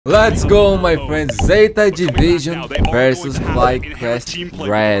Let's go, my friends. ZETA Division versus FlyQuest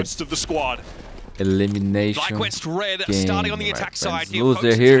Red. Elimination FlyQuest Red game, starting on the attack side.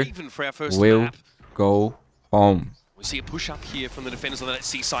 Loser here will go home. We see a push up here from the defenders on the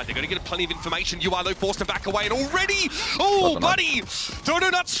C side. They're going to get plenty of information. UR though forced to back away, and already, oh buddy,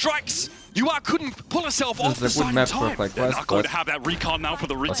 Donut strikes. UR couldn't pull herself off the side in time. They're not going to have that recon now for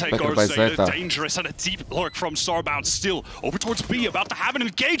the retake. ZETA dangerous and a deep lurk from Starbound still over towards B, about to have an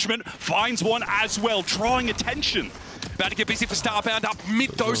engagement. Finds one as well, drawing attention. About to get busy for Starbound up mid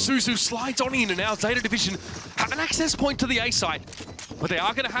though. Suzu slides on in, and now ZETA Division have an access point to the A side. But they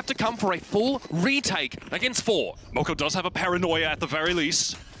are going to have to come for a full retake against 4. Moko does have a paranoia at the very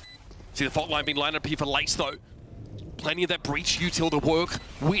least. See the fault line being lined up here for Lace though. Plenty of that breach util to work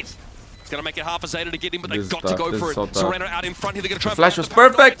with. It's going to make it hard for ZETA to get in, but they've got to go for it. Serena out in front here. They're going to try. The flash was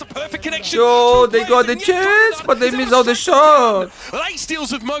perfect. It's a perfect connection. Yo, they got the chance, but they missed all the shots. Lace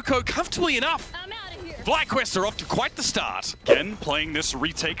deals with Moko comfortably enough. FlyQuest are off to quite the start. Again, playing this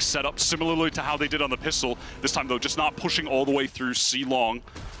retake setup similarly to how they did on the pistol. This time, though, just not pushing all the way through C long.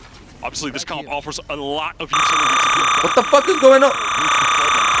 Obviously, this comp offers a lot of utility. What the fuck is going on?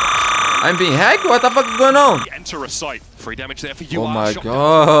 I'm being hacked? What the fuck is going on? Enter a site. Free damage there for you. Oh my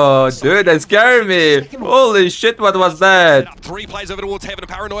god, dude, that scared me. Holy shit, what was that? 3 plays over towards heaven. A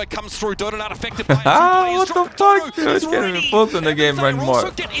paranoia comes through. Dodo not affected by it. What the fuck? Dude, it's getting involved in the game right more.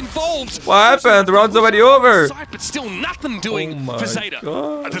 Get involved. What happened? The round's already over. But still nothing doing for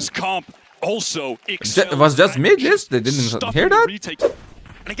ZETA. This comp also it was just mid, yes? They didn't hear that?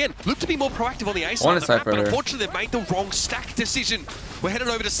 And again, look to be more proactive on the A side of the map, but unfortunately they've made the wrong stack decision. We're headed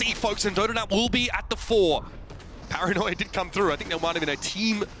over to C, folks, and Donut will be at the 4. Paranoia did come through. I think there might have been a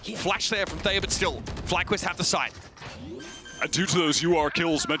team flash there from Thea, but still, FlyQuest have the site. Due to those UR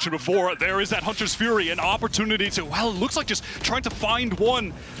kills mentioned before, there is that Hunter's Fury, an opportunity to, well, it looks like just trying to find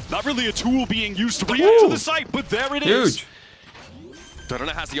one. Not really a tool being used to react to the site, but there it is. Huge.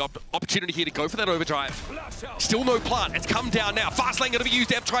 Donut has the opportunity here to go for that overdrive. Still no plant. It's come down now. Fast lane going to be used.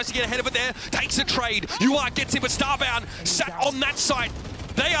 Dev tries to get ahead of it there. Takes a trade. UR gets it, but Starbound sat on that side.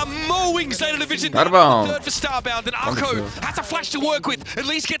 They are mowing ZETA Division. Third for Starbound, and Arco has a flash to work with. At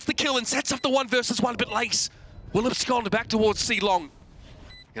least gets the kill and sets up the 1 versus 1. But Lace will have gone back towards C long.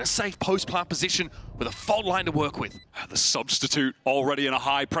 In a safe post-plant position with a fault line to work with. The substitute already in a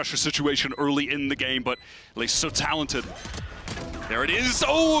high-pressure situation early in the game, but Lace so talented. There it is.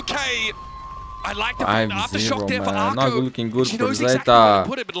 Okay. I like the aftershock there for Arco. Not looking good she for knows exactly where ZETA. to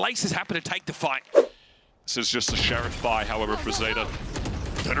put it, but Lace is happy to take the fight. This is just a sheriff buy, however, for ZETA.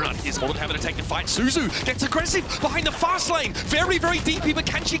 Donut is more than happy to take the fight. Suzu gets aggressive behind the fast lane. Very, very deep here, but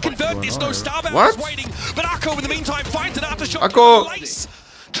can she convert this? No, Starbound is waiting. But Arco, in the meantime, finds an aftershock. Arco Lace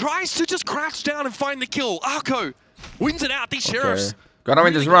tries to just crouch down and find the kill. Arco wins it out. These sheriffs. Gotta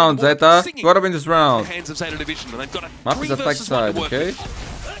win this round, ZETA. Gotta win this round. Hands of ZETA Division, and they've got a Map is attack side, okay?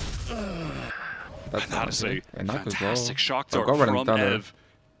 That's not to say. Fantastic shock dart from Ev,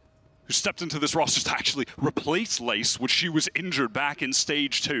 who stepped into this roster to actually replace Lace, which she was injured back in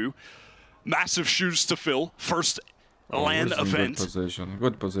stage 2. Massive shoes to fill. First LAN event.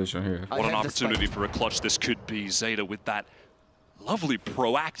 Good position here. What an opportunity for a clutch this could be. ZETA with that lovely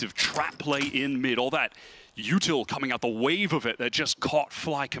proactive trap play in mid. All that util coming out, the wave of it that just caught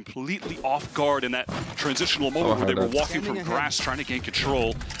Fly completely off guard in that transitional moment where they were walking from grass trying to gain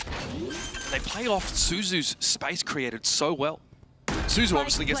control. They play off Suzu's space created so well. Suzu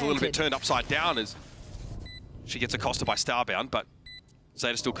obviously gets a little bit turned upside down as she gets accosted by Starbound, but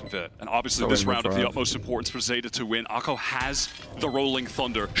ZETA still convert. And obviously this round of the utmost importance for ZETA to win. Akko has the Rolling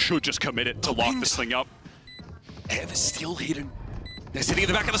Thunder, should just commit it to lock this thing up. Ev is still hidden. They're sitting in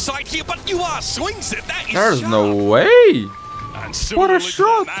the back of the side here, but UR swings it. That is There's no way. And similarly to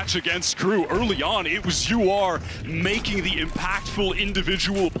that match against Crew, early on, it was UR making the impactful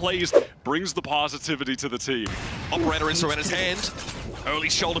individual plays, brings the positivity to the team. Operator in Serena's hand. Early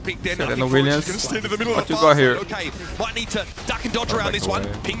shoulder pick there. Serena Williams. Gonna stand in the middle What of the you got here? Okay, might need to duck and dodge around this one.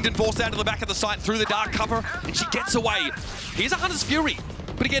 Pinged and forced out to the back of the site through the dark cover, and she gets away. Here's a Hunter's Fury.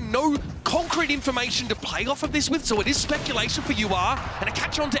 But again, no concrete information to play off of this with, so it is speculation for UR, and a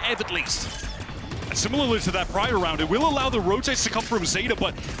catch on to Ev at least. And similarly to that prior round, it will allow the rotates to come from ZETA,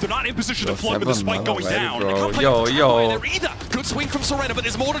 but they're not in position to flood with the spike going down. Yo. Either. Good swing from Serena, but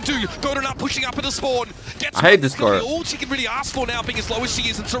there's more to do. Donut pushing up at the spawn. I hate this card. All she can really ask for now, being as low as she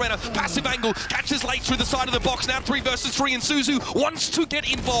is, and Serena, passive angle, catches late through the side of the box. Now 3 versus 3, and Suzu wants to get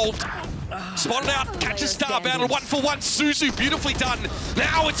involved. Spotted out, catches Starbound, 1-for-1. Suzu, beautifully done.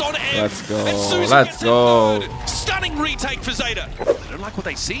 Now it's on Ev. Let's go. And Suzu Let's go. Stunning retake for ZETA. They don't like what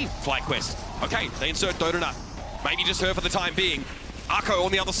they see, FlyQuest. Okay, they insert Donut. Maybe just her for the time being. Arco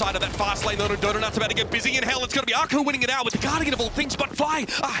on the other side of that fast lane. Donut's about to get busy in hell. It's going to be Arco winning it out with the Guardian of all things, but Fly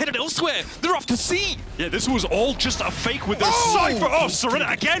are headed elsewhere. They're off to C. Yeah, this was all just a fake with their Cypher. Oh, Serena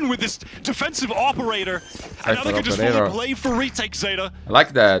again with this defensive operator. And now they can just fully play for retake, Zeta. I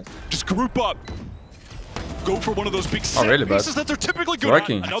like that. Just group up. Go for one of those big set really, pieces that they're typically good at.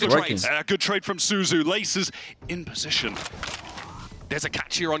 Another trade. Good trade from Suzu. Laces in position. There's a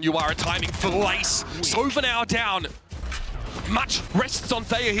catch here on UR, timing for Lace. Sova now down. Much rests on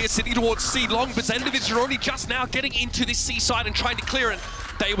Thea here, sitting towards C long, but ZETA are only just now getting into this C side and trying to clear it.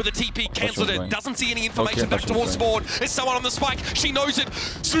 Thea with a TP, cancelled it, doesn't see any information back towards spawn. There's someone on the spike, she knows it.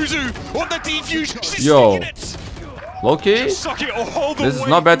 Suzu on the defuse, she's sticking it. Loki, this is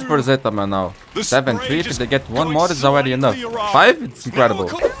not bad for ZETA, man, now. 7-3, if they get one more, it's already enough. 5, it's incredible.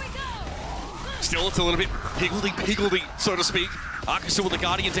 Still, it's a little bit higgledy, so to speak. Arco still with the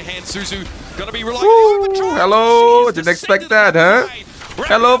Guardian to hand. Suzu gonna be relying on the overdrive. Hello, didn't expect that, huh?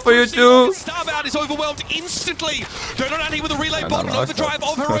 Hello for you too. Starbound is overwhelmed instantly. Donut with a relay bot and overdrive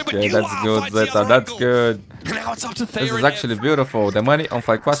of her. Okay, that's good, ZETA, that's good. Now it's up to Thea. This is actually beautiful. The money on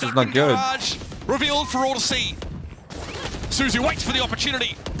FlyQuest is not good. Revealed for all to see. Suzu waits for the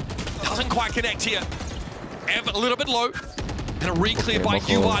opportunity. Doesn't quite connect here. Ev a little bit low. And a re-clear by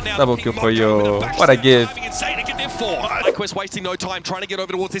UR now. Double kill for you. What a gift. FlyQuest wasting no time trying to get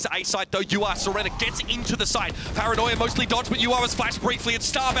over towards this A side though. UR Serena gets into the side. Paranoia mostly dodged, but UR was flashed briefly.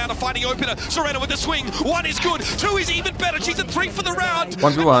 It's Starbound a fighting opener. Serena with the swing. 1 is good. 2 is even better. She's at 3 for the round.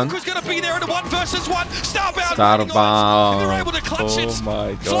 1v1. Who's going to be there in a 1 versus 1? Starbound. Starbound. They're able to clutch it. Oh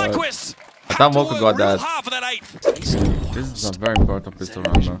my god. FlyQuest. I thought Moko got that. Half of that 8. This is a very important pistol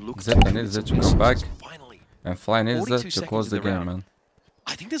round, man. ZETA needs it to come back. And Fly needs it to close the game, man.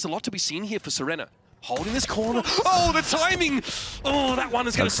 I think there's a lot to be seen here for Serena. Holding this corner. Oh, the timing! Oh, that one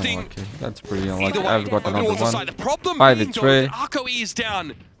is going to sting. Unlucky. That's pretty unlucky. I've got another one. The problem 5v3. Arco E is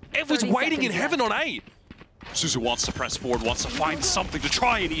down. Ev was waiting in heaven on A. Suzu wants to press forward, wants to find something to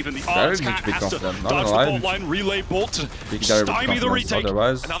try and even the odds. Cat has to dodge the bolt line, relay bolt to stymie the retake.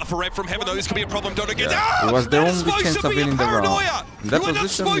 Otherwise, another for Red from heaven, though. This could be a problem. Dodo gets out. It was the only chance of winning the round. In that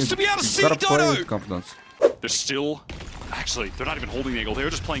position, you gotta play with confidence. They're still... Actually, they're not even holding the angle. They're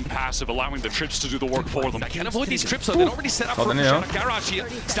just playing passive, allowing the trips to do the work for them. They can avoid these trips, though. They're already set up for a garage here.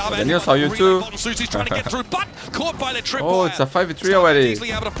 Daniel saw you too. Suzu's trying to get through, but caught by the trip. Oh, it's a 5v3 already.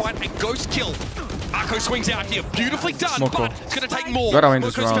 Easily able to find a ghost kill. Arco swings out here. Beautifully done, but it's going to take more. Gotta win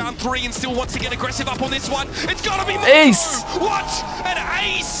this round. Found 3 and still wants to get aggressive up on this one. It's got to be ace. What? An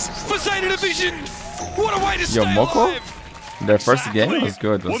ace for ZETA Division. What a way to stay alive. Their first game was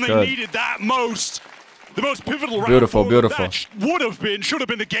good. When they needed that most. The most pivotal round. Beautiful. Should have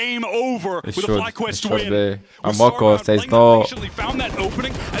been the game over with a FlyQuest win. Moko says no. Found that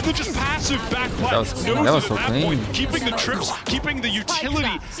opening and then just passive back play. That was so clean. Keeping the trips, keeping the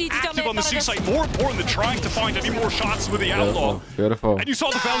utility active on the C site. More important than trying to find any more shots with the outlaw. Beautiful. And you saw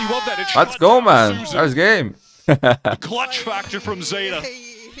the value of that. Let's go, man. That was game. The clutch factor from ZETA.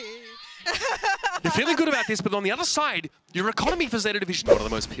 You're feeling good about this, but on the other side, your economy for ZETA Division, one of the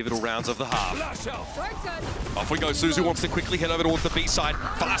most pivotal rounds of the half. Off we go. Suzu wants to quickly head over towards the B side.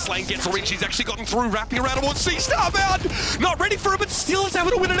 Fast lane gets a reach. He's actually gotten through, wrapping around towards C. Starbound! Not ready for it, but still is able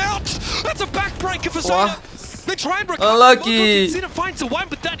to win it out. That's a backbreaker for ZETA. They try and recover. Unlucky. ZETA finds a 1,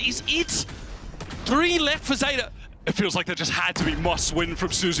 but that is it. 3 left for ZETA. It feels like that just had to be must-win from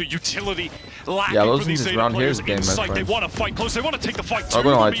Suzu. Utility lacking losing for these this ZETA round players. Here's the game, my friend. They want to fight close. They want to take the fight too. I'm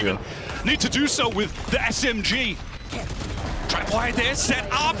gonna lie to you. Need to do so with the SMG. Trap wide there, set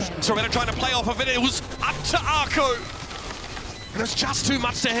up. Serena trying to play off of it. It was up to Arco. And it's just too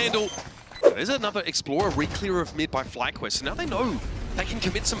much to handle. There's another Explorer re-clear of mid by FlyQuest. So now they know they can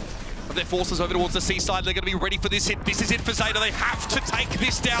commit some of their forces over towards the C side. They're going to be ready for this hit. This is it for ZETA. They have to take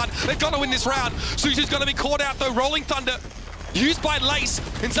this down. They've got to win this round. Suzu's going to be caught out though. Rolling Thunder used by Lace,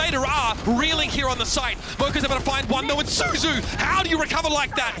 and ZETA are reeling here on the site. Moka's able to find 1 though, and Suzu, how do you recover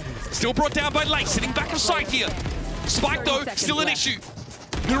like that? Still brought down by Lace, sitting back of sight here. Spike though, still an issue.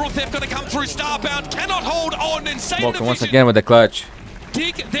 Neural Theft going to come through. Starbound cannot hold on, and ZETA Division once again with the clutch.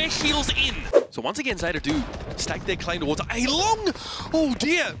 Dig their heels in. So once again, ZETA do stake their claim towards a long, oh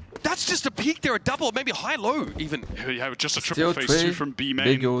dear. That's just a peak there, a double, maybe a high-low even. Yeah, just a triple phase 2 from B main.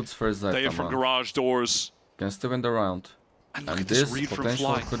 Big ults for ZETA. They are from garage doors. Can still win the round. And look at this read from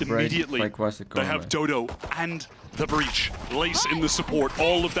Fly. Immediately, they have Dodo and the breach. Lace in the support.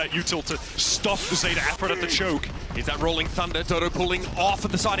 All of that util to stuff the ZETA effort at the choke. Is that Rolling Thunder? Dodo pulling off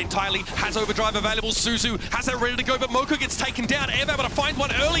of the side entirely. Has overdrive available. Suzu has that ready to go, but Moko gets taken down. Ev able to find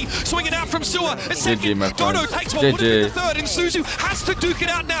one early. Swinging out from Sewer. A second. Dodo takes one. Would have been the third, and Suzu has to duke it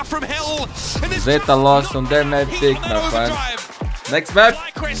out now from hell. And ZETA lost on their map pick, my friend. Next map.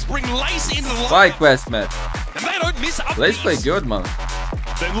 FlyQuest bring Lace into the FlyQuest map. And they don't miss up. Lace play good, man.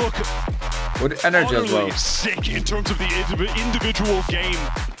 They look with energy as well. Sick in terms of the individual game.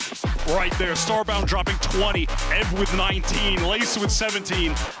 Right there, Starbound dropping 20, Ev with 19, Lace with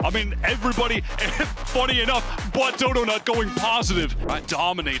 17. I mean, everybody, funny enough, but Dodonut going positive. Right,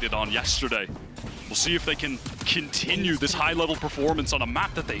 dominated on yesterday. We'll see if they can continue this high-level performance on a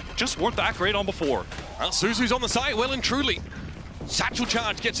map that they just weren't that great on before. Well, Suzu's on the side, well and truly. Satchel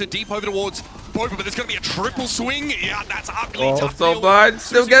charge gets her deep over towards Boba, but there's going to be a triple swing. Yeah, that's ugly. Oh, so blind.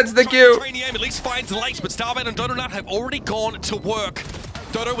 Still gets the Q. At least finds Lace, but Starbound and Dodonut have already gone to work.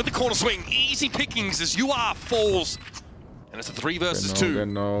 Dodo with the corner swing. Easy pickings as UR falls. And it's a 3 versus 2.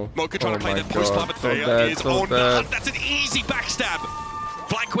 Mocha trying to play that push part, but Thea is on the hunt. That's an easy backstab.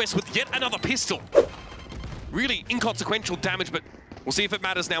 FlyQuest with yet another pistol. Really inconsequential damage, but we'll see if it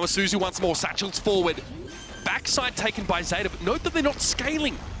matters now as Suzu once more satchels forward. Backside taken by ZETA, but note that they're not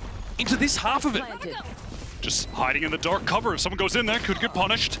scaling into this half of it. Just hiding in the dark cover. If someone goes in there, could get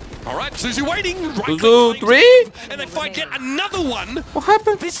punished. All right, Suzu waiting. Right, Suzu 3? And they fight yet another one. What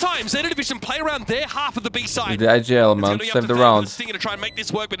happened? This time, ZETA Division play around their half of the B side. The IGL, man. Save the round. Stinger to try and make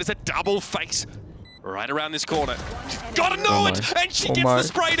this work, but it's a double face. Right around this corner. She's gotta know it! And she gets the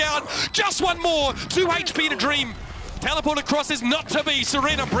spray down. Just one more. 2 HP to Dream. Teleport across is not to be.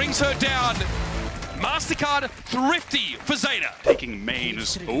 Serena brings her down. MasterCard thrifty for ZETA. Taking main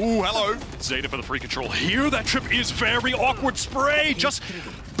is... Oh, hello. ZETA for the free control. Here, that trip is very awkward. Spray just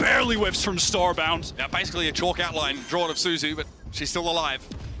barely whiffs from Starbound. Now, basically a chalk outline drawn of Suzu, but she's still alive.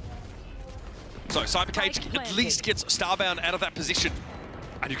 So, Cybercage at least gets Starbound out of that position.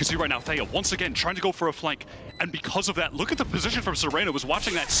 And you can see right now, Thea once again trying to go for a flank. And because of that, look at the position from Serena. Was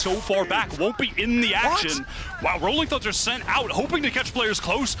watching that so far back. Won't be in the action. Wow, Rolling Thunder sent out, hoping to catch players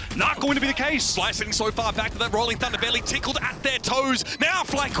close. Not going to be the case. Slicing so far back to that Rolling Thunder, barely tickled at their toes. Now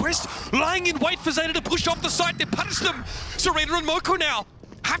FlyQuest lying in wait for ZETA to push off the site. They punish them. Serena and Moko now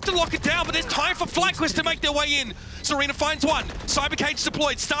have to lock it down, but there's time for FlyQuest to make their way in. Serena finds one. Cybercage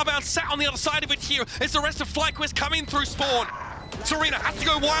deployed. Starbound sat on the other side of it here as the rest of FlyQuest come in through spawn. Serena has to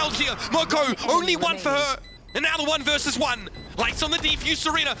go wild here. Moko, only one for her. And now the 1 versus 1. Lace on the defuse,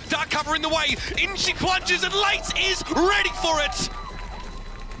 Serena. Dark cover in the way. In she plunges and Lace is ready for it.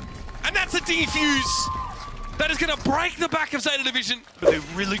 And that's a defuse. That is going to break the back of ZETA Division. But they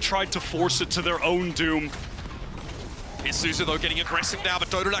really tried to force it to their own doom. Here's Suzu though getting aggressive now, but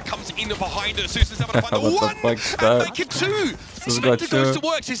Dodonut comes in behind her. Suzu's having to find the 1 and make it 2. Spectre goes to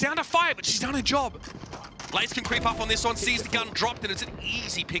work. She's down to 5, but she's done her job. Lace can creep up on this one, sees the gun dropped, and it's an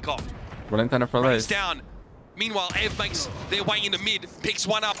easy pick-off. Runs down. Meanwhile, Ev makes their way into mid, picks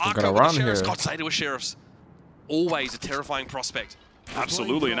one up. Arco with the Sheriffs. God, say to a Sheriffs. Always a terrifying prospect.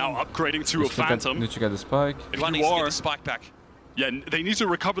 Absolutely, and now upgrading to a Phantom. Need to get the spike. Everyone needs to get the spike back. Yeah, they need to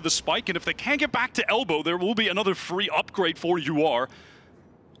recover the spike, and if they can't get back to Elbow, there will be another free upgrade for UR,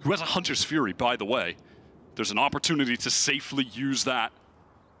 who has a Hunter's Fury, by the way. There's an opportunity to safely use that.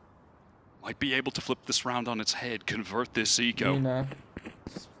 Might be able to flip this round on its head, convert this eco.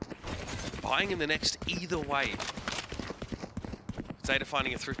 Buying in the next either way. ZETA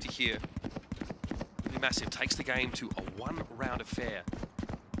finding a thrifty here. Really massive, takes the game to a 1-round affair.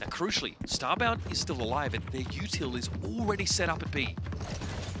 Now crucially, Starbound is still alive and their util is already set up at B.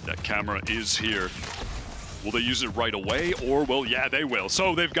 That camera is here. Will they use it right away, or, well, yeah, they will.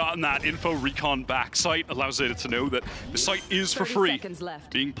 So they've gotten that info recon back. Site allows ZETA to know that the site is for free.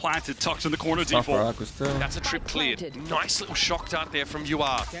 Being planted, tucked in the corner default. That's a trip cleared. Nice little shock dart there from UR.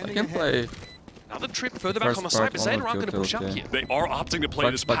 I can play. Another trip further back on the side, but ZETA aren't going to push up here. They are opting to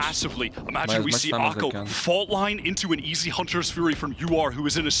play this passively. Imagine we see Akko fault line into an easy Hunter's Fury from UR, who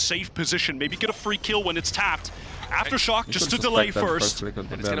is in a safe position. Maybe get a free kill when it's tapped. Aftershock just to delay first. And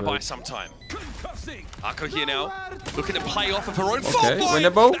it's going to buy some time. Akko here now, looking to play off of her own fault line.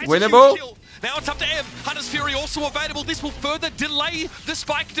 Winnable. Now it's up to Ev. Hunter's Fury also available. This will further delay the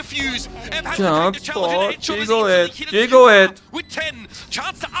spike defuse. Ev has to take the challenge and headshot Jiggle it. With 10.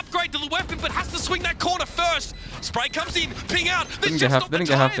 Chance to upgrade to the weapon, but has to swing that corner first. Spray comes in, ping out. There's just not the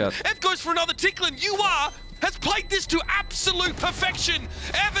time. Ev goes for another tickle, and UR has played this to absolute perfection.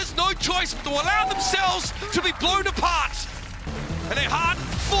 Ev has no choice but to allow themselves to be blown apart. And a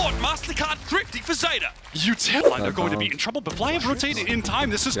hard-fought MasterCard thrifty for ZETA. Util line, they're going to be in trouble, but Fly have rotated in time.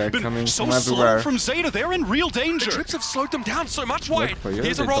 This has been so slow from ZETA. They're in real danger. The trips have slowed them down so much, Wyatt.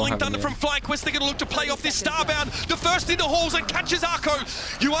 Here's a Rolling Thunder from FlyQuest. They're going to look to play off this Starbound. The first into halls and catches Akko.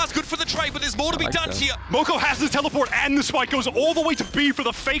 UR's good for the trade, but there's more to be done here. Moko has the teleport, and the spike goes all the way to B for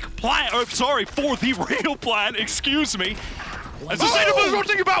the fake plan. Oh, sorry, for the real plan, excuse me. As the ZETA players were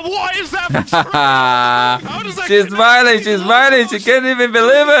thinking about what is that? How does that she's smiling, she's smiling, she can't even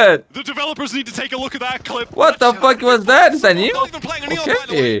believe it. The developers need to take a look at that clip. What the fuck was that? Is that new?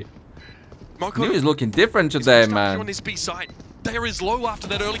 Okay. New is looking different today, man. On this B side. There is low after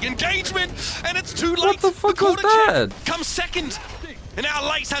that early engagement, and it's too late. What the fuck was that? Comes second, and now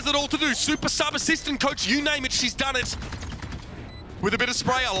Lace has it all to do. Super sub, assistant coach, you name it, she's done it. With a bit of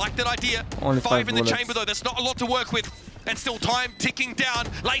spray, I like that idea. Only 5 in the bullets. chamber though, there's not a lot to work with. And still time ticking down.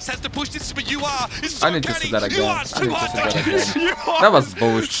 Lace has to push this, but UR is so I need to see that again. I need to see that again. UR That was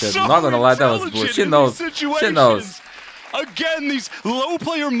bullshit. I'm not gonna lie, that was bullshit. She knows. She knows. Again, these low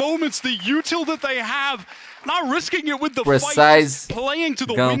player moments, the util that they have, not risking it with the precise fight, playing to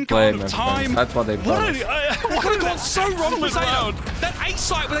the win gunplay, count of time. That's what they've done. What could have gone so wrong with ZETA? That A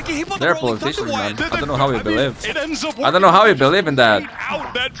site where they get hit by the They're rolling politicians, thunder man. wire. I don't know how you believe. It ends up I don't know how you believe in that.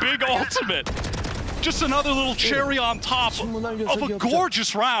 out that big ultimate. Just another little cherry on top of a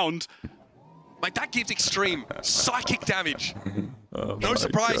gorgeous round. Mate, that gives extreme psychic damage. Oh No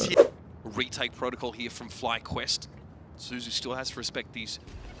surprise here. Retake protocol here from FlyQuest. Suzu still has to respect these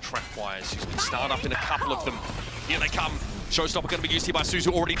trap wires. She's been starred up in a couple of them. Here they come. Showstopper going to be used here by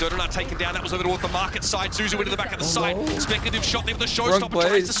Suzu. Already Dodonut taken down. That was over towards the market side. Suzu into the back of the side. Speculative shot there with the Showstopper.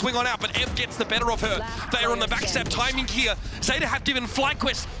 Tries to swing on out, but Ev gets the better of her. They are on the backstab timing here. ZETA have given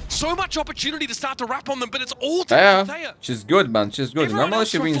FlyQuest so much opportunity to start to wrap on them, but it's all down to Thea. She's good, man. She's good. Everyone Normally else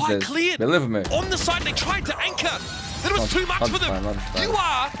she from wins Fly this. cleared. Believe me. On the side, they tried to anchor. Then it was too much for them. You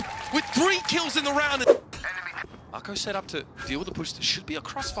are with 3 kills in the round. Marco set up to deal with the push. There should be a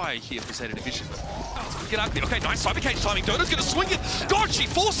crossfire here for ZETA Division. Let's get up there. Okay, nice cyber cage timing. Dona's going to swing it. God, she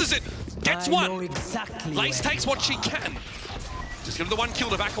forces it. Gets one. Exactly Lace takes what she can. Just give her the 1 kill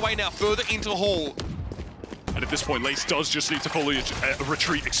to back away now, further into the hall. And at this point, Lace does just need to fully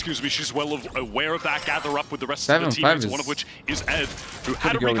retreat, excuse me. She's well aware of that, gather up with the rest of the teammates, one of which is Ed, who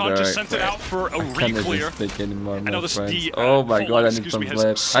had a recon, just sent it out for a re-clear. I know oh my god, I need some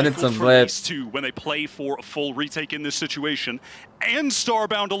flips. I need some flips. Too, when they play for a full retake in this situation, and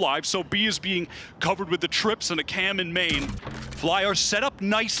Starbound alive, so B is being covered with the trips and a cam in main. Fly are set up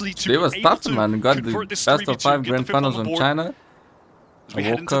nicely to It was tough, man. Got the best of 5 grand finals on China. As we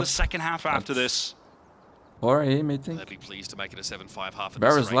head into the second half after this. Or him, I think. They'd be pleased to make it a 7-5 half of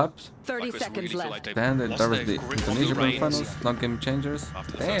Barris laps. 30 seconds left. Then there was the Indonesia Grand Finals, non-game changers.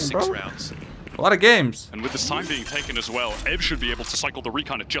 After the Damn, first bro. 6 rounds. A lot of games. And with this time being taken as well, Ev should be able to cycle the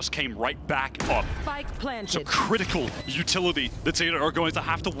recon. It just came right back up. Spike planted. So critical utility that ZETA are going to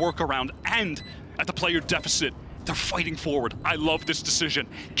have to work around, and at the player deficit, they're fighting forward. I love this decision.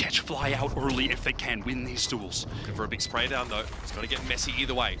 Catch Fly out early if they can win these duels. Looking for a big spray down though. It's got to get messy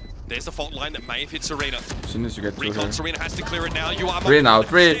either way. There's the fault line that may have hit Serena. She needs to get through Recon her. Serena has to clear it now. You are 3 now,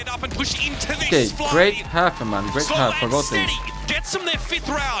 3. Stand up and push into this Okay, Fly. great half, man. Great Slow half for and both steady. teams. Gets them their 5th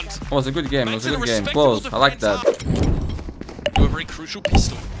round. It was a good game. It was a Makes good game. respectable Close. I like that. defense. Do a very crucial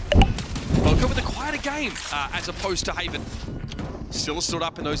pistol. Boca with a quieter game as opposed to Haven. Still stood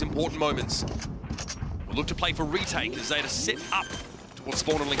up in those important moments. We'll look to play for retake as ZETA set up towards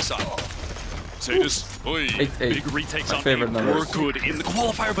spawn and link side. ZETA's big 8-8. retakes My on favorite A numbers. were good in the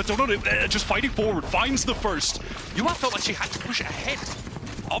qualifier, but Donut just fighting forward, finds the first. UR felt like she had to push ahead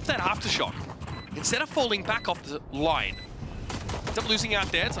of that aftershock. Instead of falling back off the line, instead of losing out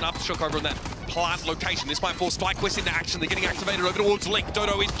there, it's an aftershock over on that plant location. This might force FlyQuest into action. They're getting activated over towards Link.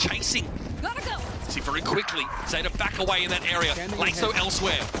 Dodo is chasing. Gotta go. See very quickly. ZETA back away in that area. Laso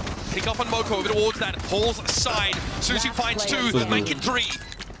elsewhere. Pick up on Moko over towards that Hall's side. Suzu finds 2. They'll make it 3.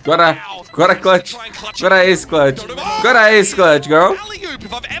 Gotta clutch. Gotta ace clutch. Gotta ace clutch, girl. Alley-oop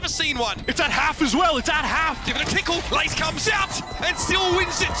if I've ever seen one. It's at half as well, it's at half. Give it a tickle. Lace comes out and still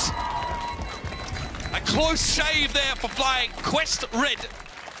wins it. A close shave there for FlyQuest Red.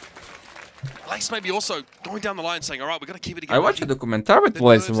 Lace maybe also going down the line saying, all right, we've got to keep it together. I watched a documentary with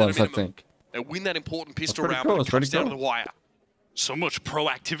Lace once, I think. They win that important pistol pretty round cool, when it it's pretty comes down to cool. the wire. So much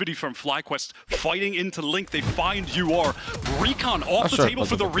proactivity from FlyQuest, fighting into Link. They find UR. Recon off the table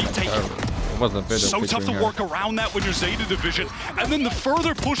for the retake. It wasn't a So tough to work around that when you're ZETA Division. And then the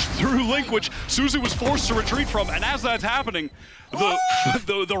further push through Link, which Suzu was forced to retreat from. And as that's happening, the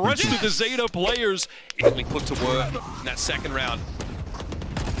rest of the ZETA players... Link put to work in that second round.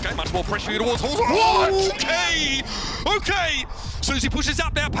 Okay, much more pressure towards Halls. What? Okay! Okay! Suzy pushes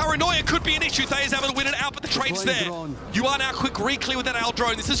up now. Paranoia could be an issue. Thea's able to win it out, but the trade's there. You are now quick re-clear with that Al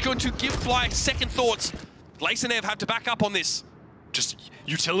drone. This is going to give Fly second thoughts. Lace and Ev have to back up on this. Just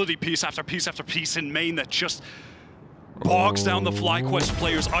utility piece after piece after piece in main that just bogs down the FlyQuest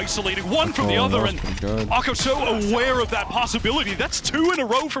players, isolating one from the other, and Akko so aware of that possibility. That's 2 in a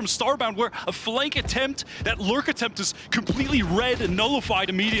row from Starbound, where a flank attempt, that lurk attempt, is completely read and nullified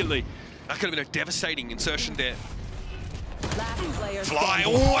immediately. That could have been a devastating insertion there. Fly,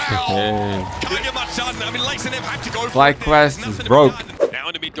 wow! Can't get much done. I mean, Lace and them have to go for FlyQuest is broke. Now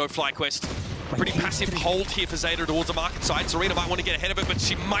into mid go FlyQuest. Pretty passive hold here for ZETA towards the market side. Serena might want to get ahead of it, but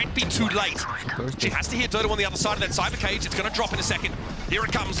she might be too late. She has to hit Dodo on the other side of that cyber cage. It's going to drop in a second. Here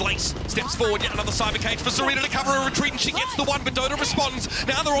it comes, Lace. Steps forward, yet another cyber cage for Serena to cover a retreat, and she gets the one, but Dodo responds.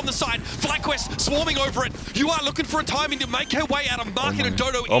 Now they're on the side. FlyQuest swarming over it. You are looking for a timing to make her way out of market, and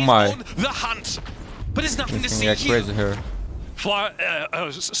Dodo is on the hunt. But there's nothing to see here.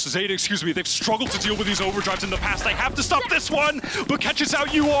 ZETA, excuse me, they've struggled to deal with these overdrives in the past. They have to stop this one, but catches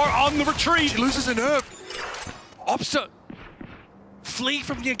out You Are on the retreat. She loses a nerve. Opsa, flee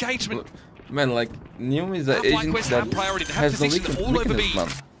from the engagement. Man, like, Neum is an agent that has the weakness, man.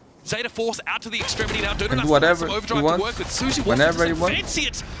 ZETA force out to the extremity now. Dodo do whatever he wants, to work with. Susie whenever he wants. Fancy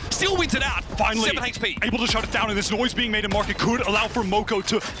it. Still wins it out. Finally, 7 HP. Able to shut it down, and this noise being made in market could allow for Moko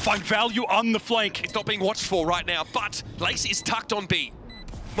to find value on the flank. It's not being watched for right now, but Lace is tucked on B.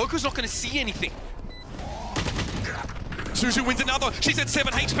 Moko's not going to see anything. Suzu wins another. She's at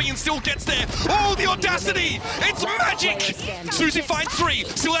 7 HP and still gets there. Oh, the audacity! It's magic! Suzy finds 3.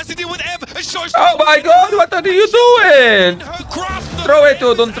 Still has to deal with Ev. And shows oh my god, what are you doing? Throw it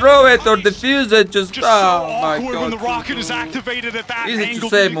or don't throw it or defuse it. Just so my awkward god. when the rocket is activated at that Easy angle.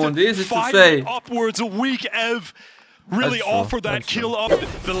 to say, Mundi. Easy to say. Upwards, a weak Ev really offered that kill up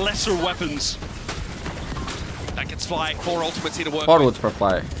the lesser weapons. That gets Fly. 4 ultimates here to work. Forwards for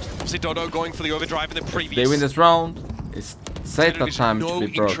Fly. Dodo going for the overdrive in the previous. They win this round. It's ZETA time to be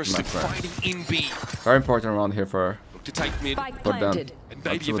broke, my friend. In B. Very important round here for to take mid. For them. And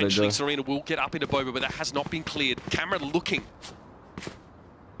maybe eventually Serena will get up into Boba, but that has not been cleared. Camera looking.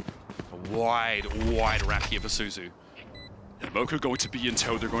 A wide wrap here for Suzu. And Moko going to be in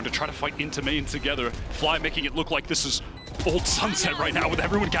tow. They're going to try to fight into main together. Fly making it look like this is old Sunset right now with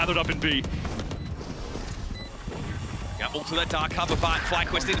everyone gathered up in B. All to that dark cover, but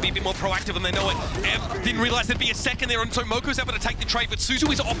FlyQuest need to be a bit more proactive than they know it. Ev didn't realize there'd be a second there, and so Moko's able to take the trade, but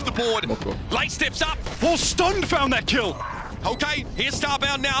Suzu is off the board. Light steps up. Oh, Stunned found that kill. Okay, here's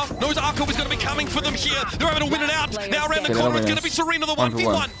Starbound now. Knows Arco is going to be coming for them here. They're able to win it out. Now around the corner, it's going to be Serena, the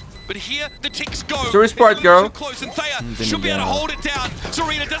 1v1. But here, the ticks go. Serious part, girl. Too close, and Thea should be able to hold it down.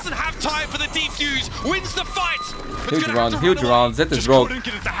 Serena doesn't have time for the defuse. Wins the fight. Huge round. ZETA is broke. Couldn't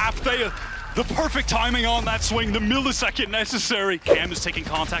get it to half Thea. The perfect timing on that swing, the millisecond necessary. Cam is taking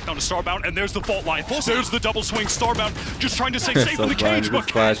contact on a Starbound, and there's the fault line. There's the double swing. Starbound just trying to stay safe in the cage,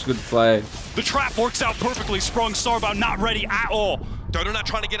 but good play. The trap works out perfectly. Sprung Starbound not ready at all. Dodo not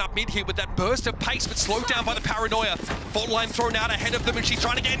trying to get up mid here with that burst of pace, but slowed down by the paranoia. Fault line thrown out ahead of them, and she's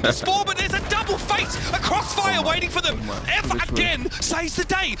trying to get into spawn, but there's a double face, a crossfire waiting for them. Ev again saves the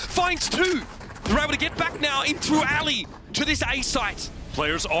day, finds 2. They're able to get back now in through alley to this A site.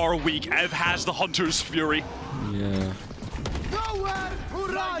 Players are weak. Ev has the Hunter's Fury. Yeah.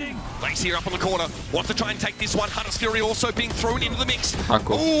 Lace here up on the corner. Wants to try and take this one. Hunter's Fury also being thrown into the mix.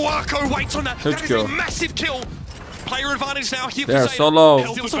 Akko. Oh, Akko waits on that. That is a massive kill. Player advantage now here for They're so low.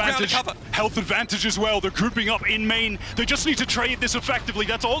 Health advantage as well. They're grouping up in main. They just need to trade this effectively.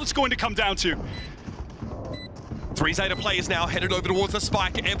 That's all it's going to come down to. 3 ZETA players now headed over towards the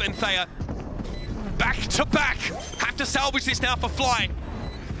spike. Ev and Thea. Back to back. Have to salvage this now for Fly.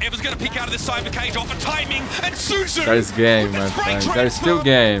 Eva's going to pick out of this cyber cage off a timing, and Suzu. That is game, my friend. That is still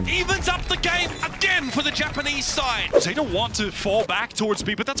game. Evens up the game again for the Japanese side. They don't want to fall back towards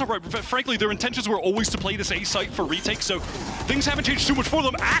B, but that's all right. Frankly, their intentions were always to play this A site for retake, so things haven't changed too much for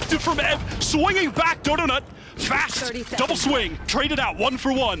them. Active from Ev, swinging back, Donut. Fast, double swing, traded out 1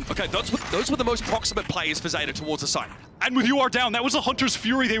 for 1. Okay, those were the most proximate players for ZETA towards the site. And with You Are down, that was a Hunter's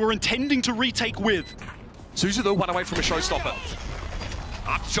Fury they were intending to retake with. Suzu though, 1 away from a showstopper.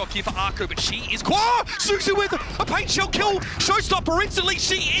 Aftershock here for Arco, but she is... Whoa! Suzu with a paint shell kill! Showstopper instantly,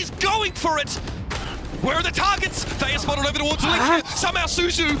 she is going for it! Where are the targets? They are spotted over towards the link. Somehow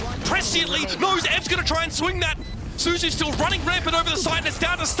Suzu, presciently, knows Ev's going to try and swing that. Suzu's still running rampant over the side, and it's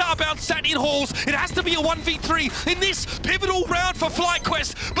down to Starbound, sat in halls. It has to be a 1v3 in this pivotal round for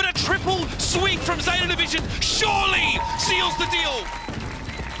FlyQuest, but a triple swing from ZETA Division surely seals the deal.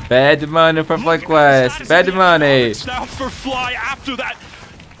 Bad money for FlyQuest. Bad money. Now for Fly after that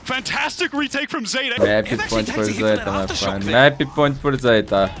fantastic retake from ZETA. Happy point for ZETA, my friend. Happy point for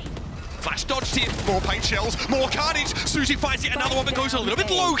ZETA. Flash dodged him. More paint shells, more carnage. Suzy finds yet another one, but goes a little bit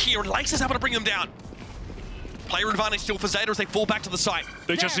low here, and Lace is able to bring them down. Player advantage still for ZETA as they fall back to the site.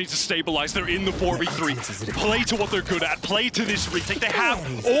 They just need to stabilize. They're in the 4v3. Play to what they're good at. Play to this retake. They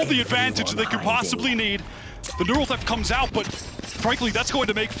have all the advantage they could possibly need. The neural theft comes out, but frankly, that's going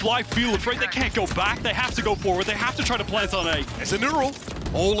to make Fly feel afraid. They can't go back. They have to go forward. They have to try to plant on A. As a neural,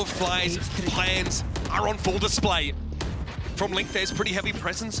 all of Fly's plans are on full display. From Link, there's pretty heavy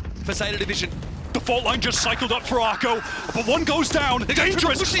presence for ZETA Division. The fault line just cycled up for Akko, but one goes down.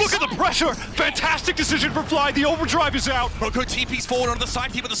 Dangerous! Look at the pressure! Fantastic decision for Fly. The overdrive is out. Moko TP's forward on the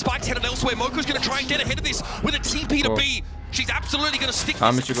side here, but the spike's headed elsewhere. Moko's going to try and get ahead of this with a TP to B. She's absolutely going to stick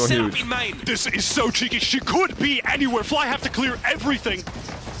this set up in main. This is so cheeky. She could be anywhere. Fly have to clear everything.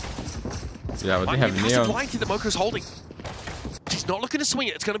 Yeah, but they have Neon. Blind here that Moko's holding. She's not looking to swing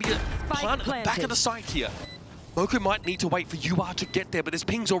it. It's going to be a plant at the back of the site here. Moko might need to wait for UR to get there, but there's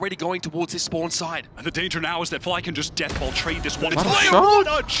pings already going towards his spawn side. And the danger now is that Fly can just deathball trade this one. What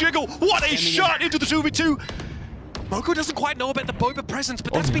a jiggle! What a shot into the 2v2! Moko doesn't quite know about the Boba presence,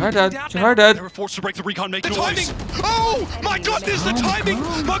 but that's been pinged out now. They were forced to break the recon, make the noise. Timing! Oh my god, there's the timing!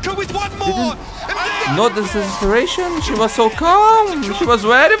 Moko with one more! Not the desperation. She was so calm. She was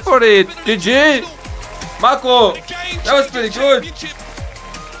ready for it. GG. Mako. That was pretty good.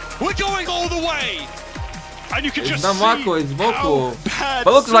 We're going all the way! And you can just not Mako, it's Moko.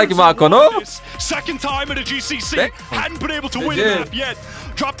 But looks like Mako, no? Second time at a GCC. Hadn't been able to win the map yet.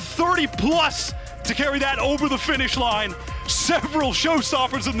 Dropped 30 plus to carry that over the finish line. Several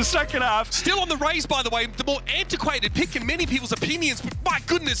showstoppers in the second half. Still on the raise, by the way. The more antiquated pick in many people's opinions, but my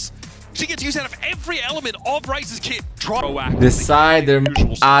goodness, she gets used out of every element of Raze's kit. Decide their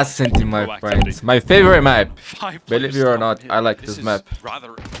ascent in my friends. My favorite map. Believe it or not, I like this map.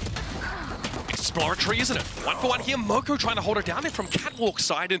 Rather exploratory, isn't it? 1-for-1 here. Moko trying to hold her down there from Catwalk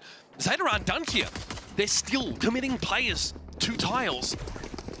side, and ZETA aren't done here. They're still committing players to tiles.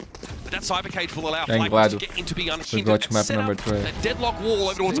 But that cyber cage will allow FlyQuest to get into be unhindered and set up that deadlock wall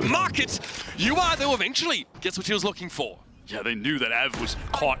over towards Market. UR, though, eventually gets what she was looking for. Yeah, they knew that Ev was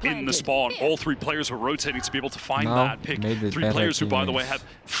caught in the spawn. All three players were rotating to be able to find that pick. Three players who, by the way, have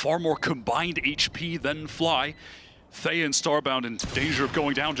far more combined HP than Fly. Thea and Starbound in danger of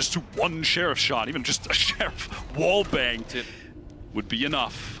going down just to one Sheriff shot. Even just a Sheriff wall bang would be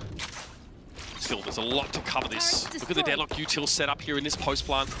enough. Still, there's a lot to cover this. Look at the deadlock util set up here in this post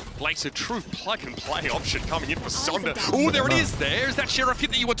plant. Blake's a true plug-and-play option coming in for Sonda. Oh, there it is. There's that Sheriff hit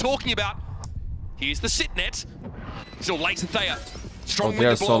that you were talking about. Here's the sit net. Still, Lakes and Thea. Strong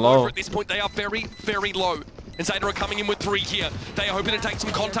wind to blow over at this point. They are very, very low. And ZETA are coming in with 3 here. They are hoping to take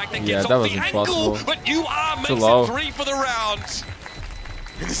some contact and gets off the angle, but UR makes it 3 for the round.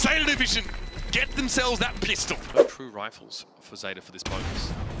 And the ZETA Division get themselves that pistol. No true rifles for ZETA for this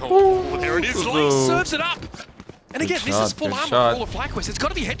bonus. Oh, there it is. Lee serves it up. And again, this is full armor for all of FlyQuest. It's got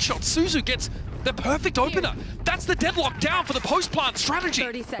to be headshot. Suzu gets the perfect opener. That's the deadlock down for the post-plant strategy.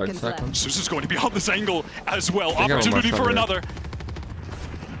 30 seconds left. Suzu's going to be on this angle as well. Opportunity for another.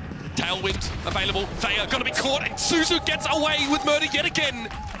 Tailwind available. Thea gonna be caught, and Suzu gets away with murder yet again.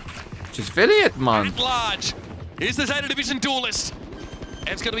 She's feeling it, man. At large. Here's the ZETA Division duelist.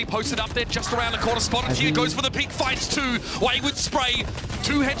 Ev's gonna be posted up there just around the corner spot. And here goes for the peak, fights 2. Wayward spray.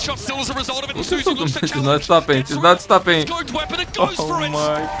 2 headshots still as a result of it. And Suzu looks to challenge. She's not stopping. She's not stopping. Scoped weapon and goes for it. Oh my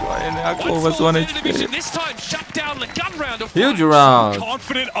god. And Akko was 1 HP. This time shut down the gun round of huge round.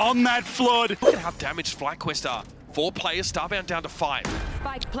 Confident on that flood. Look at how damaged FlyQuest are. 4 players, Starbound down to 5.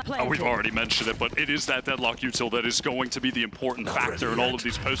 We've already mentioned it, but it is that deadlock util that is going to be the important factor in all of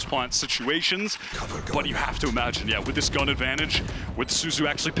these post-plant situations. But you have to imagine, yeah, with this gun advantage, with Suzu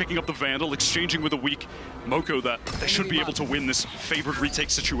actually picking up the Vandal, exchanging with a weak Moko, that they should be able to win this favored retake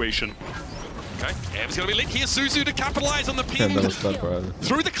situation. Okay, Ev's going to be lit here. Suzu to capitalize on the ping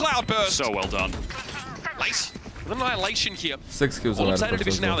through the cloud burst. So well done. Lace, annihilation here. 6 kills on ZETA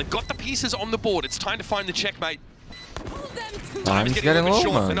Division now. They've got the pieces on the board. It's time to find the checkmate. Time is getting low,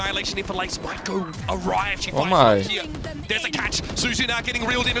 man. Annihilation here for Lace might go awry if she finds here. There's a catch. Suzu now getting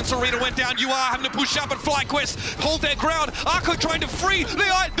reeled in, and Sarita went down. UR having to push up, and FlyQuest hold their ground. Akko trying to free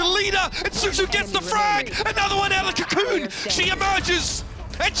the leader, and Suzu gets the frag. Another one out of the cocoon. She emerges,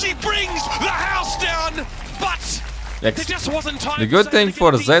 and she brings the house down. But there just wasn't time. The good thing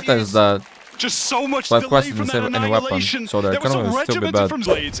for ZETA is that just so much delay from that annihilation. So their economy will still be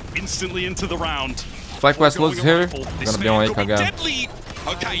bad. Instantly into the round. FlyQuest loses here. Gonna be on 8 again. Deadly.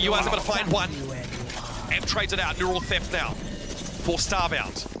 Okay, UR's able to find 1. M trades it out. Neural theft now for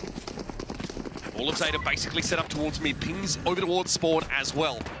Starbound. All of ZETA basically set up towards mid. Pings over towards spawn as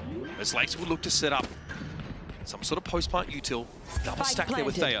well. As Lakes will look to set up some sort of post-plant util. Double stack there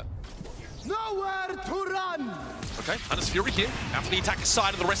with Thea. Nowhere to run. Okay, Hunter's Fury here. After the attacker's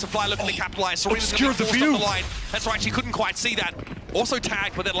side, and the rest of Fly looking to capitalize. Serena's obscured the view. The line. That's right, she couldn't quite see that. Also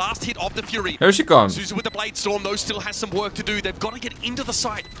tagged with that last hit of the Fury. Here she comes. Suzu with the Blade Storm, though, still has some work to do. They've got to get into the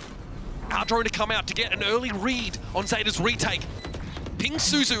site. Our drone to come out to get an early read on Zeta's retake. Pings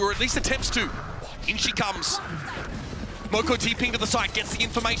Suzu, or at least attempts to. In she comes. Moko TPing to the site, gets the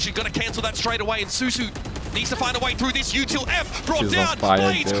information, gonna cancel that straight away, and Suzu needs to find a way through this. Util F, brought She's down, on fire,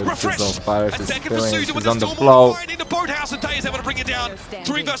 Blades, dude. refreshed. She's on fire. A She's second for Suzu with on the the storm flow. firing into Boathouse, and Thea's able to bring it down.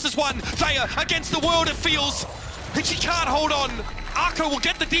 3 versus 1, Thea against the world it feels. And she can't hold on. Arco will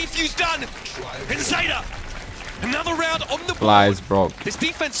get the defuse done. And Zeta, another round on the board. Flies broke. This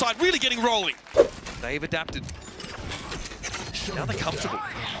defense side really getting rolling. They've adapted. Now they're comfortable.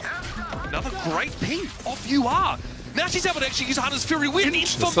 Another great ping off UR. Now she's able to actually use Hunter's Fury with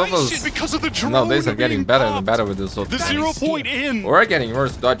information because of the drone. No, these are getting better and better with this. The 0 point in. We're getting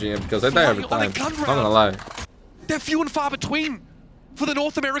worse dodging him because I die every time. I'm not gonna lie. They're few and far between for the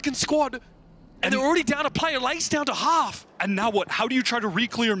North American squad. And they're already down a player, Lace down to half. And now what? How do you try to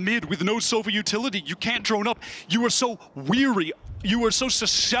re-clear mid with no Sova utility? You can't drone up. You are so weary. You are so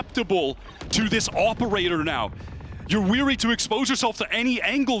susceptible to this operator now. You're weary to expose yourself to any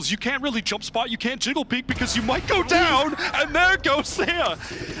angles. You can't really jump spot, you can't jiggle peek because you might go down, and there goes Thea.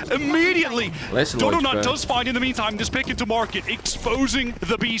 Immediately, Donut does find in the meantime this pick into market. Exposing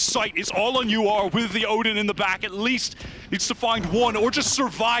the B site is all on UR with the Odin in the back. At least needs to find one or just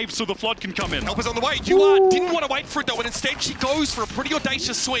survive so the flood can come in. Help is on the way. UR didn't want to wait for it though, and instead she goes for a pretty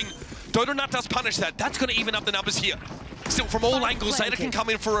audacious swing. Donut does punish that. That's going to even up the numbers here. Still, from all angles, Zeta can come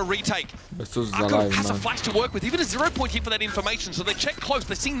in for a retake. Arco has a flash to work with, even a 0 point hit for that information, so they check close,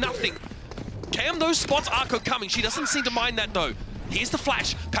 they see nothing. Cam those spots Arco coming, she doesn't seem to mind that though. Here's the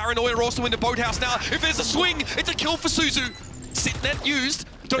flash, Paranoia also into Boathouse now. If there's a swing, it's a kill for Suzu. Sit net used,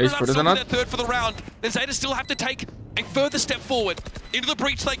 Donut something that third for the round. Then Zeta still have to take a further step forward. Into the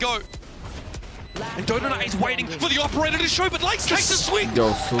breach they go. And Donut is waiting for the operator to show, but Lace takes a swing!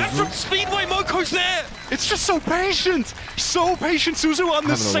 And from Speedway, Moko's there! It's just so patient! So patient, Suzu on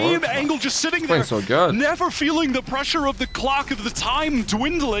the same angle, just sitting there. So good. Never feeling the pressure of the clock of the time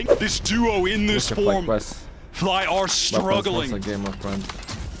dwindling. This duo in this form. Fly are struggling.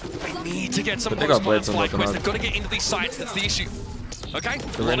 They need to get some more spots on FlyQuest. They've got to get into these sites, that's the issue. Okay?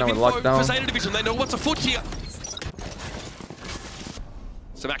 A lot of info for Zeta Division, they know what's afoot here.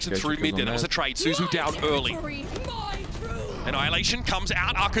 Some action through mid there. There was a trade. Suzu down early. Annihilation comes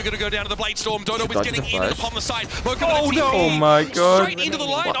out. Arco gonna go down to the Blade Storm. Dodo is getting in upon the side. Oh my god. Straight into the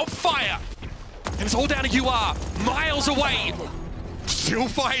line of fire. And it's all down to UR. Miles away. Still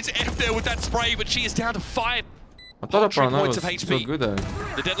finds F there with that spray, but she is down to 5 points of HP. So good there.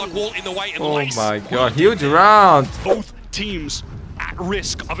 The deadlock wall in the way. And oh my god. Huge round. Both teams at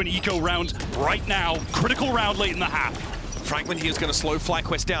risk of an eco round right now. Critical round late in the half. Franklin here is going to slow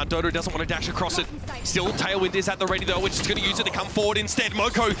FlyQuest down. Dodo doesn't want to dash across it. Still, Tailwind is at the ready though, which is going to use it to come forward instead.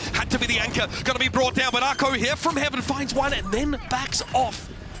 Moko had to be the anchor, going to be brought down, but Arco here from heaven finds one and then backs off.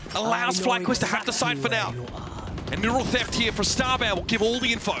 Allows FlyQuest to have the site for now. And Neural Theft here for Starbound will give all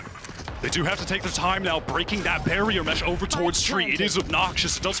the info. They do have to take their time now, breaking that barrier mesh over towards tree. It is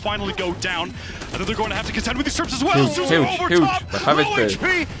obnoxious. It does finally go down. And then they're going to have to contend with these trips as well. Huge. Low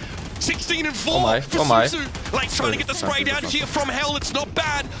HP. 16 and 4 for Suzu. Lace trying to get the spray down here from hell. It's not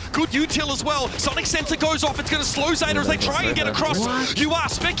bad. Good util as well. Sonic sensor goes off. It's going to slow Zeta as they try and get across. You are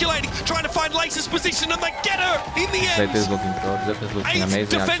speculating, trying to find Lace's position, and they get her in the end. Zeta's looking good. Zeta's looking amazing. 8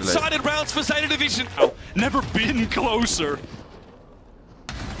 defense-sided rounds for Zeta Division. Never been closer.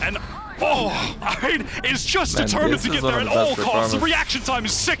 And I mean, it's just determined to get there at all costs. The reaction time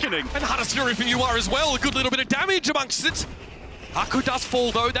is sickening. And Hunter's Fury from UR as well. A good little bit of damage amongst it. Arco does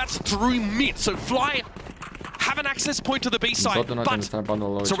fall though, that's through mid, so Fly have an access point to the B side, but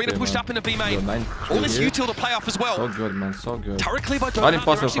Serena pushed up into B main. All this util to play off as well. So good, man, so good. Turret clear by Donut, not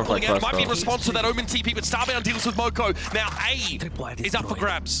impossible for pulling out. Might be in though. response to that Omen TP, but Starbound deals with Moko. Now A is up for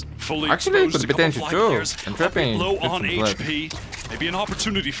grabs. Actually, with potential too. And trapping. Low on HP. Maybe an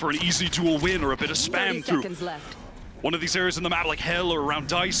opportunity for an easy duel win or a bit of spam through one of these areas in the map, like hell or around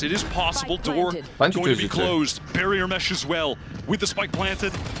Dice. It is possible. Door going to be closed. Barrier mesh as well. With the spike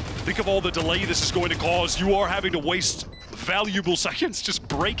planted, think of all the delay this is going to cause. You are having to waste valuable seconds just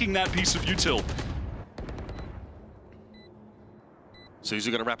breaking that piece of util.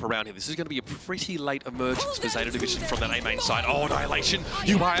 Suzu going to wrap around here. This is going to be a pretty late emergence for Zeta Division from that A main side. Oh, Annihilation.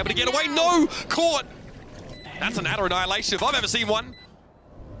 You are able to get away. No! Caught! That's an utter Annihilation if I've ever seen one.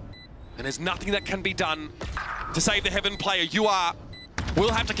 And there's nothing that can be done to save the Heaven player. UR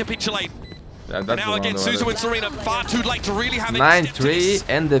will have to capitulate. Yeah, And now again, Suzu and Serena far too late to really have it. 9-3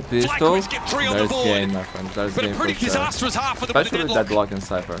 and the pistol. Get 3 on the board. Game, my friend. There's But a game pretty for sure. disastrous half for them with the Especially deadlock. deadlock and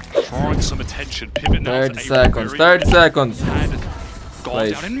Cypher. Drawing some attention. Pivot now. 30 seconds. 30 seconds.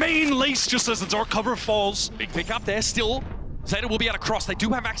 Gone down in main lace just as the dark cover falls. Big pick up there still. ZETA will be able to cross. They do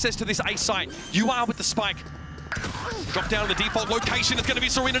have access to this A site. You are with the spike. Drop down the default location. It's going to be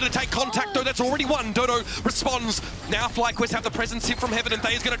Serena to take contact, though. That's already one. Dodo responds. Now FlyQuest have the presence hit from heaven, and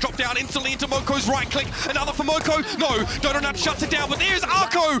They is going to drop down instantly into Moko's right click. Another for Moko. No, Dodo Nut shuts it down, but there's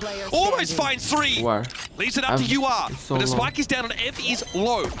Arco. Almost finds 3. Leaves it up to UR. So but the spike is down and Ev is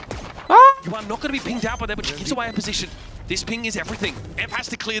low. You are not going to be pinged out by there, but she gives away a position. This ping is everything. Ev has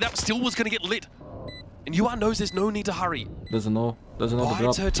to clear that, still was going to get lit. And UR knows there's no need to hurry. Doesn't know the drop.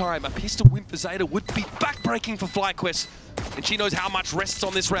 It's her time. A pistol win for ZETA would be backbreaking for FlyQuest. And she knows how much rests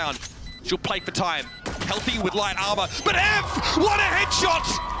on this round. She'll play for time. Healthy with light armor. But Ev, what a headshot!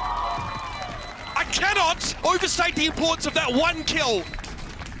 I cannot overstate the importance of that one kill.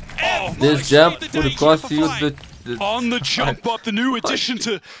 Ev, this jump would cost you the on the jump up, the new addition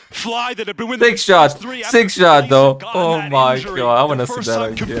to Fly that had been with 6 shot, 6 shot though. Oh my god, I want to see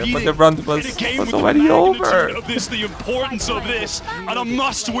that again. But the round was already over. Of this, the importance of this, and a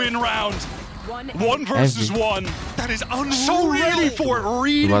must-win round. 1 versus 1. That is unreal. So ready for it,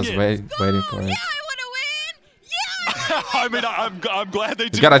 reading He was it. waiting for it. Yeah, I want to win. Yeah. I mean, I'm glad they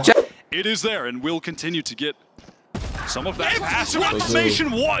did. You gotta check. It is there, and we'll continue to get some of that passive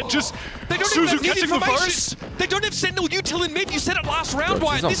information. What? Just Suzu catching the burst? They don't have Sentinel util in mid. You said it last round, Bro,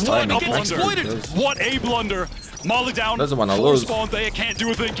 Wyatt. she's This time not it gets playing. exploited. What a blunder. Molly down. Doesn't wanna Force lose. spawn. They can't do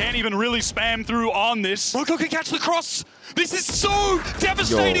a thing. Can't even really spam through on this. Moko can catch the cross. This is so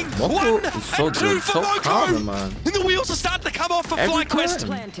devastating. Yo, Moko 1 is so and 2 good, for so Moko. calm, man. And the wheels are starting to come off for Every FlyQuest. time.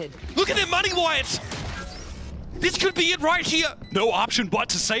 Planted. Look at their money, Wyatt. This could be it right here. No option but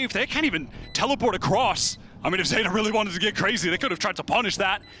to save. They can't even teleport across. I mean, if ZETA really wanted to get crazy, they could have tried to punish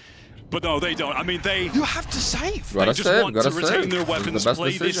that. But no, they don't. I mean, You have to save. they just want to retain their weapons,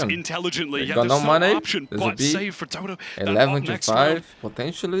 play this intelligently. Got no there's money. option There's a but B. save for Dodo. 11 to 5,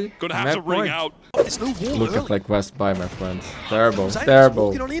 potentially. Gonna have to ring out. There's no wall Look early. at FlyQuest by, my friends. Terrible, ZETA just terrible.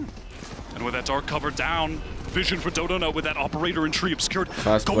 walking on in. And with that dark cover down, vision for Dodo now with that operator and tree obscured.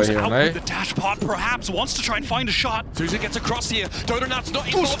 Fast Goes play here, out mate. with the dash pod, perhaps wants to try and find a shot. Suzu gets across here. Dodo Nut's not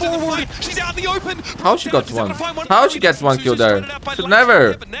involved in the fight. She's out in the open. How she got She's able one? to find How she gets one Suzu's kill there? thrown out by Should Lightning never.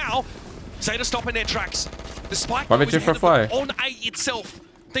 there, But now, ZETA stopping their tracks. The spike Why was would you ahead of for them fly? on A itself.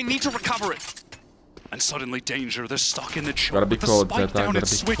 They need to recover it. And suddenly danger, they're stuck in the choke. Gotta be with the close, spike ZETA, down gotta and be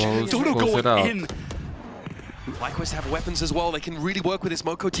switch. close, Dodo close it going out. in. FlyQuest have weapons as well. They can really work with this.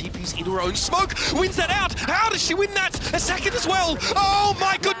 Moko TP's into her own smoke. Wins that out. How does she win that? A second as well. Oh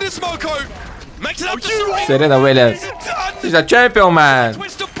my goodness, Moko. Makes it up to Serena. Serena Williams. Done. She's a champion, man.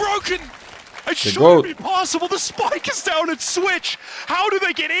 Twist of broken. It shouldn't goat. be possible. The spike is down at switch. How do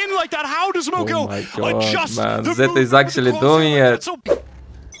they get in like that? How does Moko Oh my god, adjust man. the ZETA is movement actually across doing the- it. That's so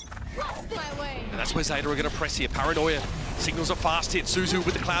And that's where ZETA are going to press here. Paranoia. Signals a fast hit. Suzu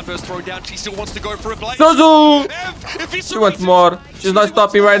with the cloudburst thrown down. She still wants to go for a blade. Suzu! Ev, She wants more. She's not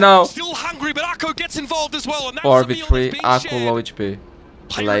stopping right now. Still hungry, but Akko gets involved as well. And that's 4v3, being Akko shared. low HP.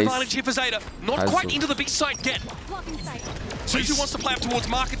 Player Place. advantage here for ZETA. Not Has quite to. into the B site yet. Suzu wants to play up towards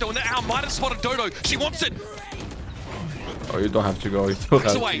Market though, and that Al might have spotted Dodo. She wants it. Oh, you don't have to go. You don't Backs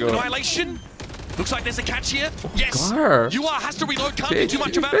have to away. go. Annihilation. Looks like there's a catch here. Yes. Gar. UR has to reload. Can't do Bitch, too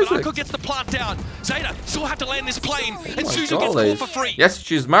much you about it. But physics. Akko gets the plant down. ZETA still have to land this plane. And Oh, Suzu gets golly. 4 for free. Yes,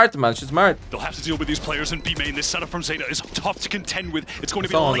 she's smart, man. She's smart. They'll have to deal with these players in B main. This setup from ZETA is tough to contend with. It's going to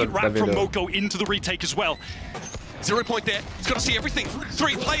be a Saw late the wrap from video. Moko into the retake as well. 0 point there. He's got to see everything.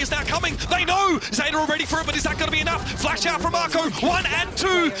 3 players now coming. They know. ZETA are ready for it, but is that going to be enough? Flash out from Akko. 1 and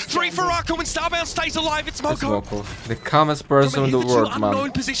 2. 3 for Akko, and Starbound stays alive. It's It's Moko. Moko. The calmest person in the hitherto world, unknown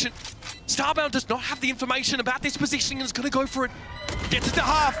man. position. Starbound does not have the information about this positioning and is going to go for it. Gets it to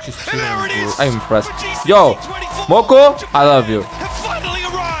half. She's And there it is. I'm impressed. For GCC Yo, 24, Moko, I love you. Have finally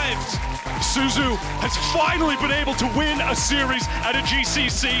arrived. Suzu has finally been able to win a series at a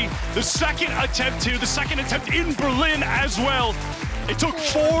GCC. The second attempt here, the second attempt in Berlin as well. It took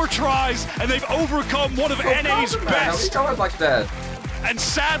 4 tries and they've overcome one of NA's best. Like that. And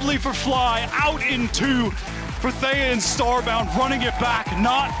sadly for Fly, out in 2 for Thea and Starbound, running it back,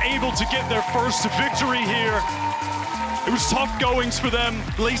 not able to get their first victory here. It was tough goings for them.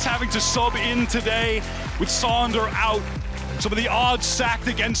 Lace having to sub in today with Sonder out. Some of the odds stacked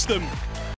against them.